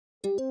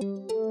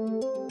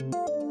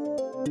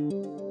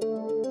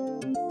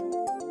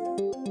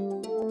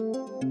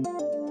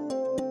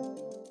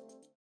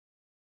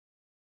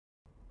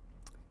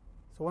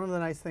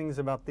nice things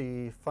about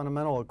the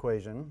fundamental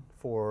equation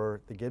for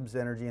the Gibbs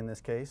energy in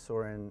this case,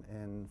 or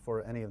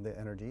for any of the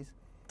energies,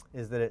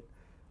 is that it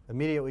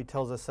immediately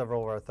tells us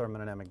several of our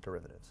thermodynamic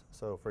derivatives.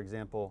 So for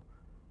example,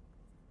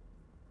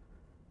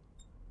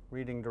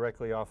 reading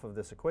directly off of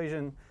this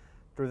equation,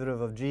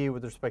 derivative of g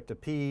with respect to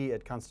p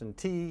at constant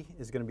t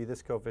is going to be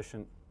this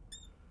coefficient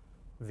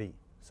v.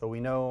 So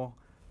we know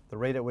the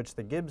rate at which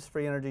the Gibbs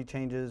free energy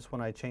changes when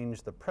I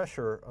change the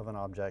pressure of an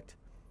object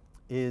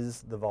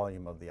is the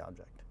volume of the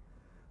object.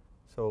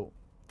 So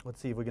let's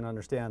see if we can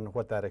understand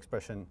what that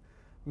expression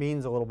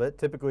means a little bit.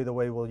 Typically the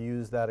way we'll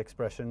use that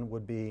expression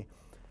would be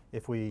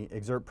if we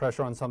exert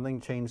pressure on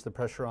something, change the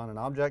pressure on an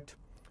object,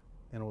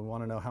 and we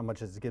want to know how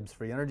much its Gibbs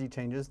free energy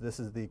changes. This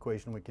is the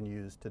equation we can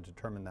use to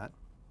determine that.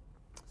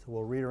 So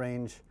we'll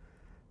rearrange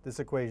this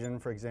equation,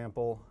 for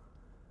example,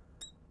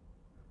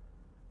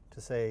 to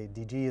say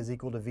dg is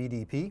equal to v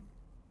dp.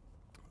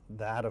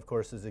 That, of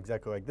course, is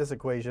exactly like this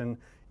equation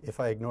if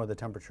I ignore the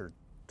temperature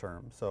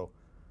term. So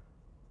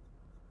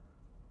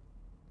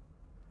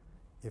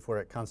if we're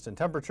at constant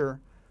temperature,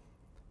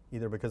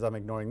 either because I'm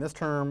ignoring this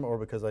term or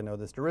because I know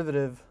this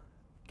derivative,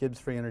 Gibbs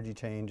free energy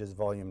change is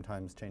volume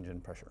times change in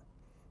pressure.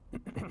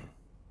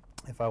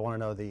 If I want to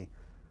know the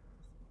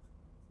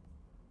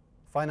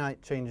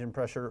finite change in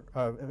pressure,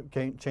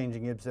 change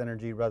in Gibbs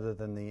energy rather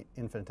than the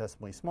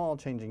infinitesimally small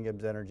change in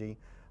Gibbs energy,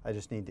 I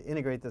just need to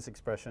integrate this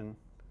expression,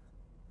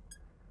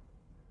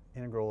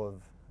 integral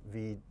of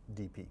v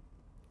dp.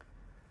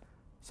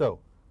 So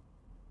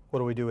what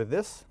do we do with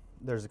this?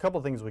 There's a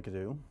couple things we could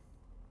do.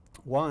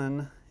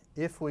 One,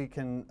 if we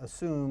can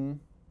assume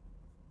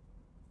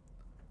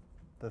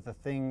that the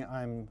thing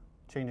I'm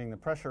changing the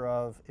pressure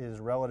of is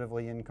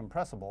relatively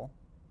incompressible.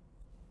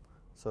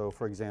 So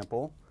for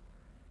example,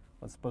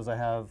 let's suppose I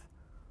have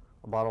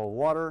a bottle of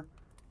water.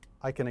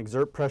 I can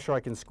exert pressure, I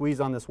can squeeze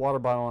on this water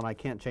bottle, and I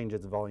can't change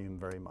its volume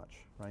very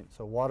much, right?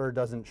 So water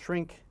doesn't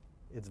shrink,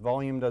 its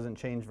volume doesn't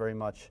change very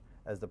much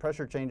as the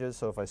pressure changes.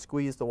 So if I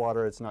squeeze the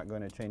water, it's not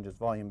going to change its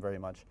volume very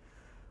much.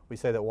 We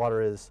say that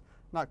water is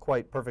not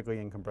quite perfectly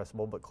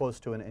incompressible, but close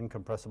to an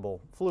incompressible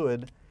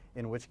fluid,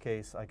 in which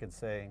case I could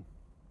say,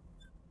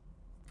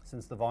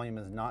 since the volume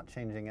is not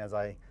changing as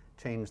I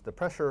change the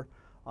pressure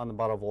on the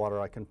bottle of water,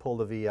 I can pull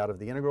the v out of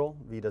the integral.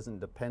 V doesn't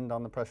depend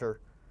on the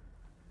pressure.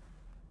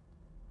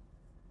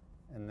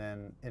 And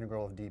then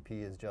integral of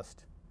dp is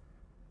just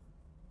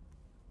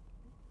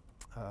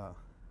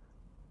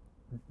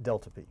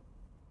delta p.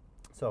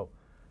 So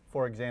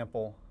for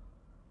example,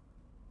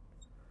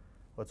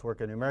 let's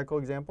work a numerical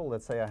example.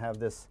 Let's say I have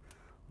this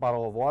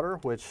bottle of water,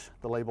 which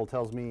the label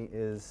tells me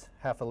is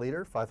half a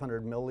liter,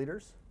 500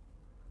 milliliters.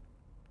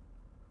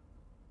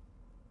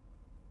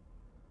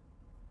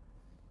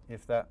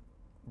 If that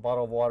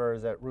bottle of water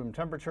is at room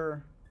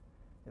temperature,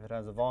 if it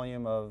has a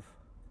volume of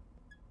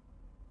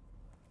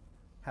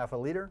half a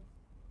liter,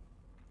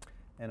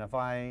 and if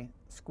I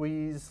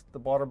squeeze the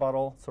water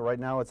bottle, so right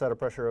now it's at a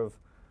pressure of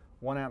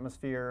 1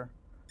 atmosphere,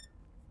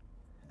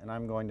 and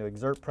I'm going to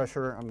exert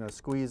pressure, I'm going to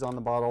squeeze on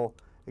the bottle,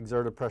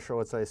 exert a pressure,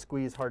 let's say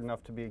squeeze hard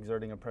enough to be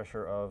exerting a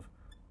pressure of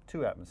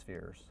 2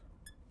 atmospheres.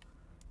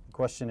 The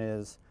question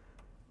is,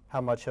 how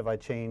much have I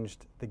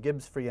changed the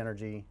Gibbs free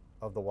energy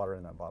of the water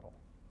in that bottle?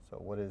 So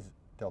what is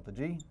delta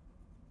G?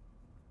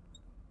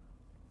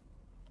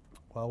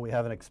 Well, we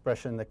have an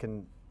expression that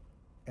can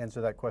answer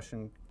that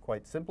question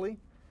quite simply.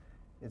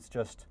 It's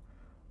just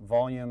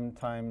volume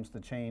times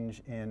the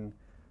change in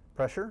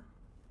pressure,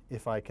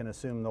 if I can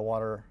assume the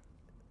water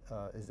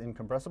is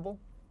incompressible.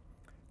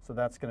 So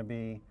that's going to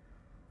be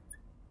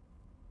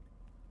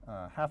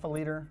half a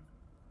liter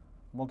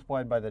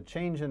multiplied by the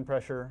change in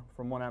pressure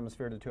from 1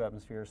 atmosphere to 2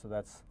 atmospheres, so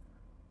that's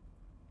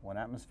 1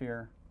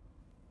 atmosphere.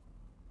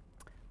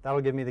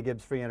 That'll give me the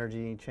Gibbs free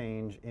energy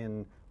change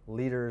in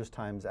liters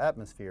times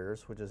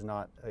atmospheres, which is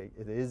not,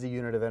 it is a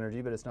unit of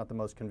energy, but it's not the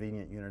most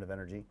convenient unit of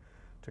energy.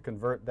 To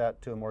convert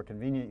that to a more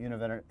convenient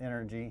unit of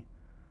energy,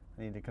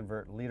 I need to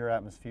convert liter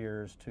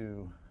atmospheres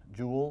to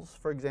joules,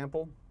 for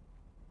example.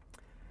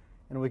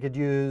 And we could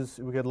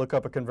look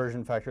up a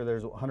conversion factor.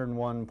 There's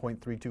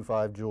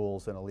 101.325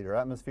 joules in a liter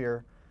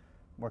atmosphere.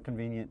 More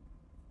convenient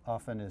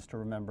often is to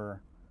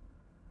remember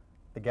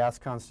the gas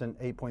constant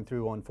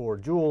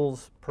 8.314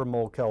 joules per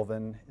mole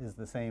Kelvin is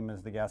the same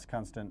as the gas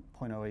constant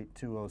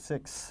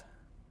 0.08206.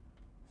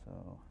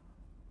 So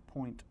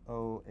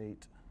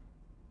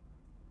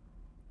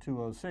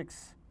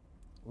 0.08206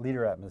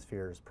 liter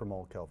atmospheres per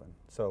mole Kelvin.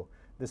 So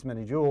this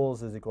many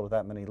joules is equal to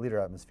that many liter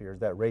atmospheres.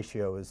 That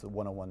ratio is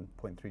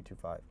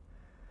 101.325.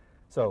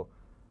 So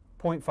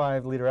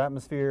 0.5 liter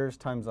atmospheres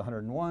times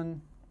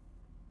 101,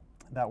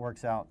 that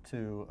works out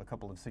to a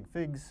couple of sig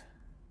figs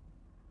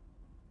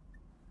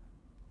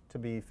to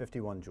be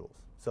 51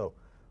 joules. So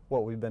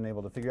what we've been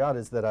able to figure out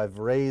is that I've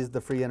raised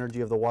the free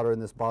energy of the water in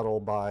this bottle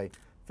by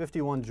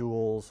 51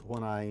 joules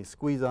when I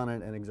squeeze on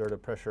it and exert a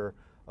pressure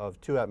of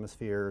 2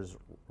 atmospheres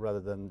rather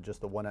than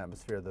just the 1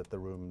 atmosphere that the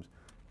room's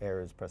air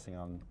is pressing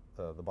on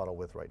the bottle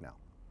with right now.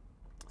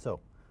 So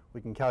we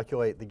can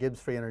calculate the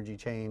Gibbs free energy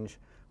change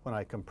when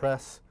I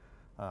compress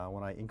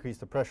when I increase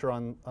the pressure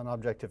on an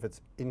object if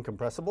it's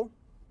incompressible.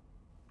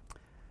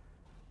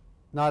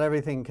 Not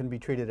everything can be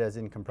treated as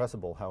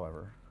incompressible,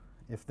 however.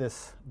 If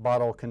this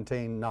bottle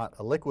contained not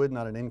a liquid,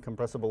 not an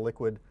incompressible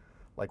liquid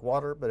like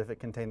water, but if it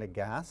contained a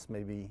gas,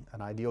 maybe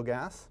an ideal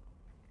gas,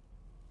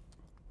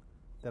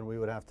 then we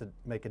would have to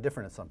make a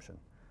different assumption.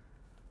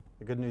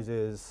 The good news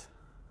is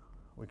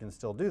we can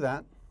still do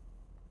that.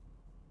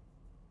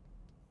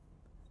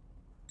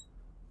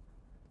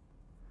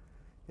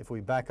 If we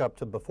back up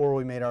to before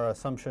we made our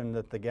assumption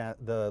that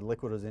the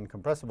liquid was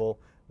incompressible,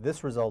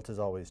 this result is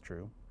always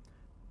true.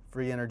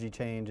 Free energy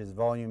change is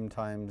volume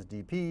times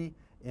dP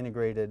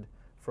integrated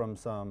from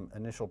some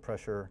initial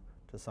pressure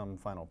to some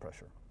final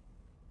pressure.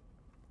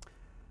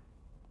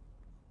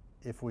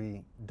 If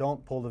we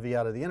don't pull the V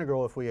out of the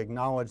integral, if we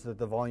acknowledge that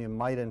the volume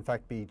might in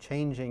fact be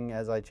changing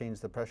as I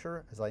change the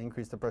pressure, as I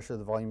increase the pressure,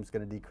 the volume is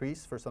going to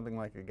decrease for something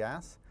like a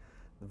gas.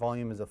 The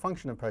volume is a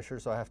function of pressure,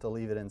 so I have to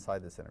leave it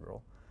inside this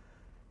integral.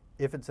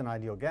 If it's an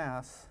ideal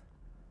gas,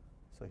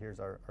 so here's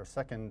our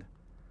second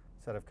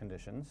set of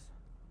conditions.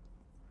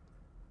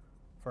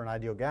 For an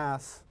ideal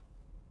gas,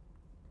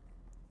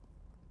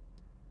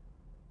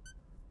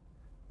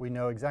 we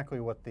know exactly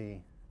what the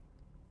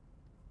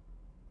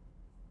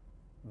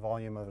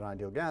volume of an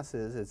ideal gas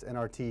is. It's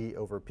nRT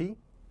over P.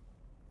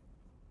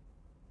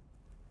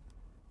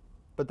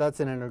 But that's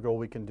an integral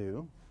we can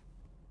do.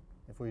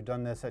 If we've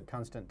done this at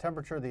constant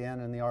temperature, the n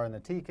and the r and the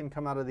t can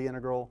come out of the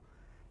integral.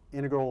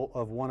 Integral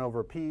of 1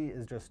 over p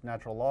is just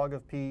natural log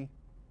of p.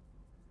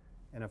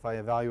 And if I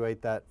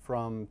evaluate that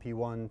from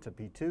p1 to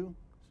p2,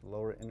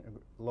 so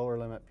lower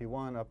limit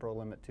p1, upper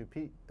limit to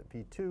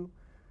p2,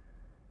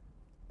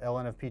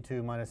 ln of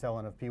p2 minus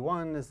ln of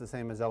p1 is the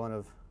same as ln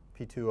of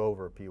p2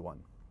 over p1.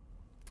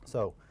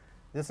 So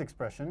this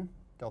expression,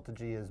 delta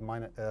G is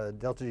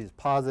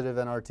positive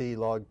nRT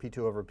log p2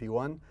 over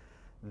p1.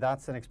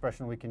 That's an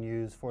expression we can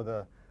use for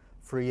the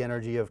free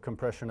energy of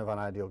compression of an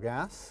ideal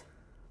gas.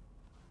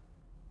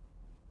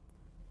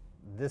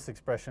 This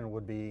expression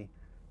would be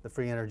the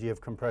free energy of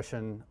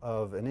compression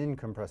of an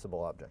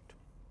incompressible object.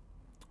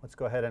 Let's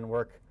go ahead and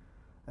work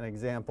an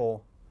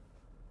example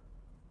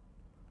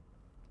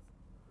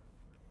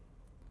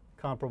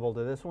comparable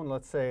to this one.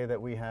 Let's say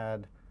that we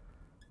had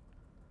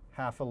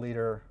half a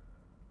liter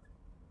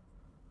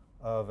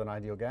of an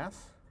ideal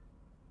gas,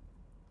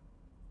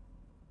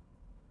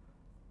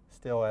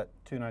 still at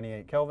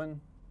 298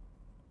 Kelvin.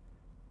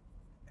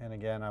 And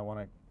again, I want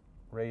to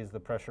raise the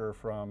pressure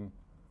from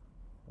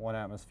 1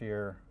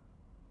 atmosphere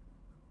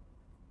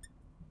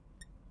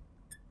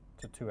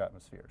to 2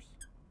 atmospheres.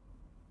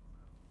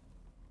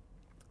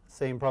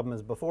 Same problem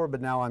as before,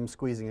 but now I'm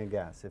squeezing a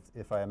gas.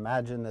 If I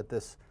imagine that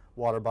this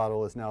water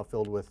bottle is now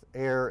filled with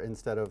air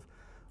instead of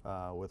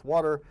with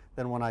water,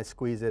 then when I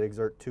squeeze it,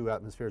 exert 2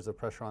 atmospheres of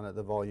pressure on it,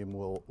 the volume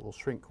will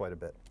shrink quite a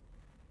bit.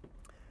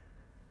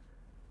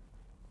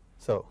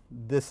 So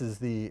this is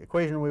the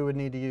equation we would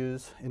need to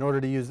use. In order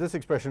to use this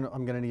expression,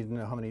 I'm going to need to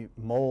know how many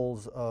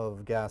moles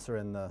of gas are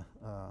in the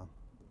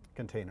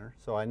container.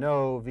 So I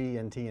know V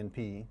and T and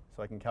P,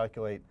 so I can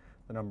calculate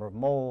the number of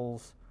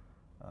moles.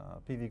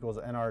 PV equals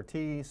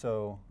nRT,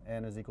 so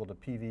N is equal to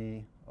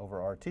PV over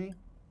RT.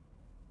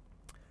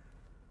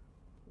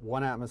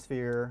 1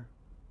 atmosphere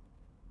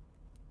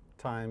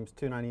times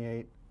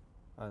 298,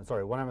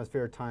 1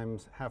 atmosphere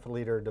times half a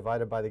liter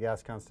divided by the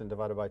gas constant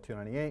divided by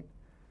 298.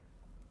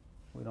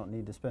 We don't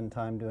need to spend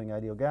time doing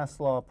ideal gas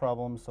law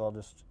problems, so I'll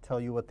just tell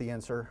you what the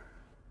answer.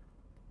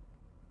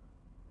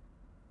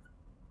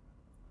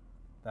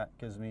 That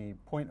gives me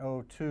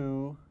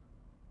 0.02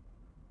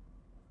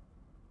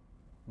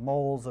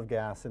 moles of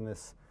gas in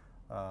this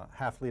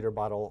half liter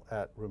bottle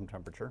at room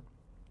temperature.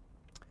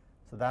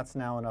 So that's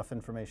now enough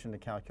information to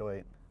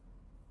calculate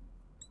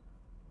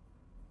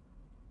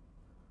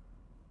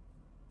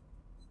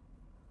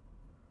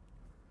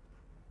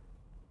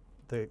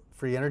the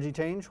free energy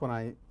change when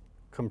I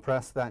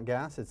compress that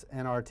gas. It's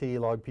nRT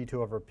log P2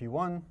 over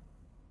P1.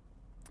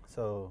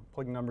 So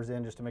plugging numbers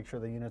in just to make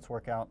sure the units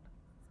work out.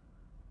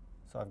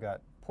 So I've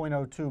got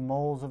 0.02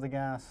 moles of the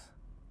gas.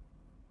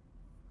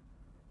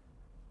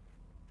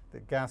 The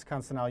gas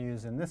constant I'll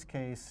use in this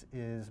case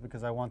is,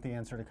 because I want the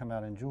answer to come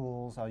out in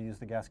joules, I'll use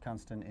the gas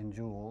constant in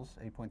joules,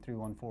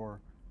 8.314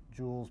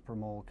 joules per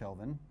mole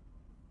Kelvin.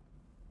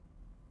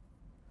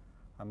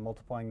 I'm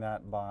multiplying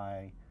that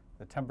by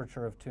the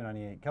temperature of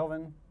 298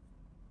 Kelvin,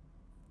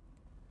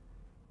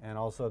 and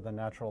also the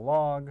natural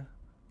log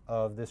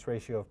of this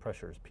ratio of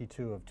pressures,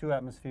 P2 of 2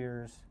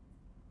 atmospheres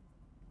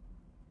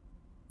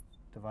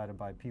divided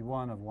by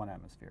P1 of 1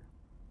 atmosphere.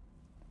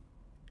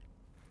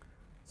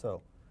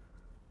 So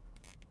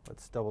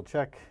let's double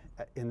check.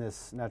 In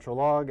this natural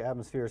log,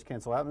 atmospheres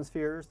cancel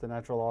atmospheres. The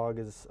natural log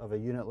is of a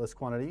unitless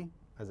quantity,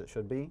 as it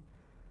should be.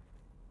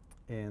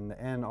 In the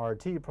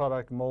nRT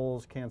product,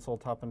 moles cancel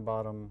top and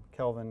bottom,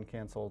 Kelvin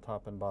cancel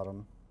top and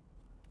bottom,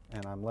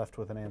 and I'm left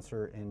with an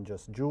answer in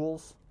just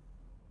joules.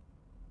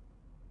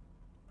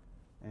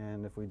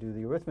 And if we do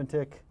the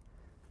arithmetic,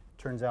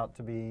 it turns out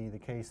to be the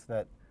case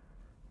that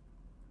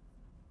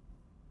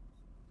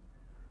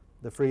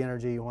the free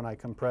energy when I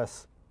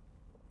compress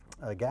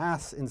A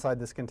gas inside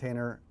this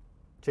container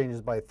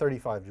changes by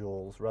 35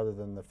 joules rather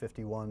than the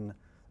 51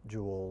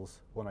 joules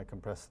when I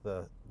compress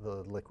the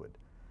liquid.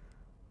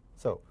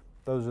 So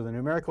those are the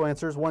numerical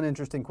answers. One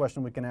interesting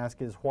question we can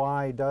ask is,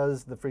 why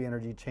does the free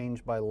energy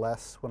change by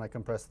less when I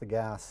compress the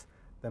gas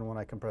than when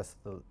I compress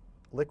the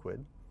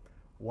liquid?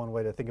 One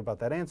way to think about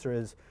that answer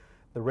is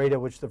the rate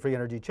at which the free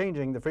energy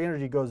changing, the free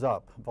energy goes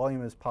up.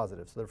 Volume is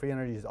positive, so the free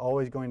energy is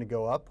always going to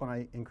go up when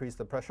I increase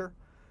the pressure.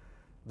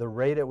 The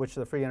rate at which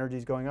the free energy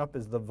is going up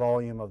is the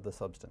volume of the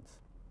substance.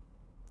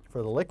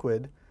 For the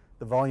liquid,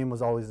 the volume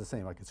was always the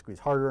same. I could squeeze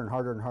harder and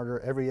harder and harder.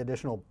 Every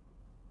additional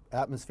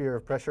atmosphere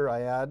of pressure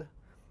I add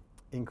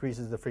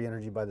increases the free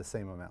energy by the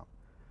same amount.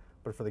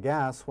 But for the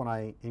gas, when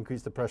I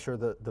increase the pressure,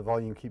 the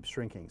volume keeps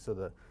shrinking. So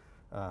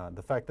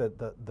the fact that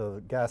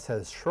the gas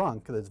has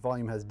shrunk, that its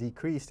volume has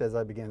decreased as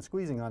I began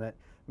squeezing on it,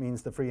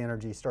 means the free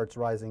energy starts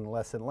rising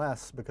less and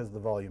less because the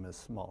volume is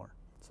smaller.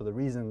 So the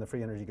reason the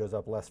free energy goes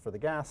up less for the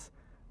gas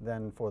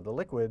than for the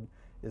liquid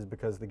is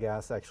because the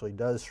gas actually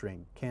does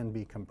shrink, can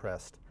be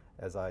compressed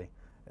as I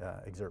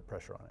exert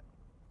pressure on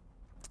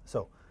it.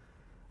 So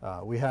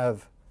we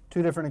have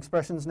two different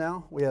expressions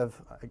now. We have,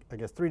 I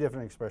guess, three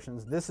different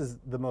expressions. This is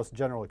the most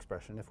general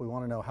expression. If we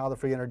want to know how the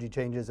free energy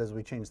changes as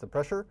we change the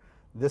pressure,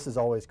 this is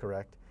always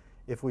correct.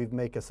 If we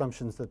make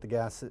assumptions that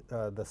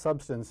the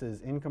substance is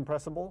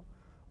incompressible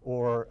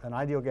or an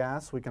ideal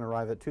gas, we can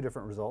arrive at two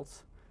different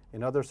results.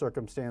 In other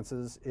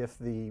circumstances, if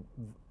the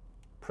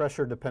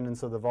pressure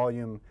dependence of the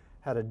volume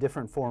had a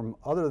different form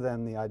other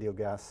than the ideal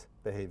gas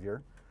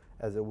behavior,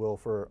 as it will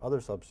for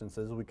other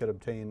substances, we could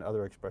obtain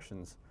other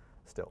expressions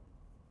still.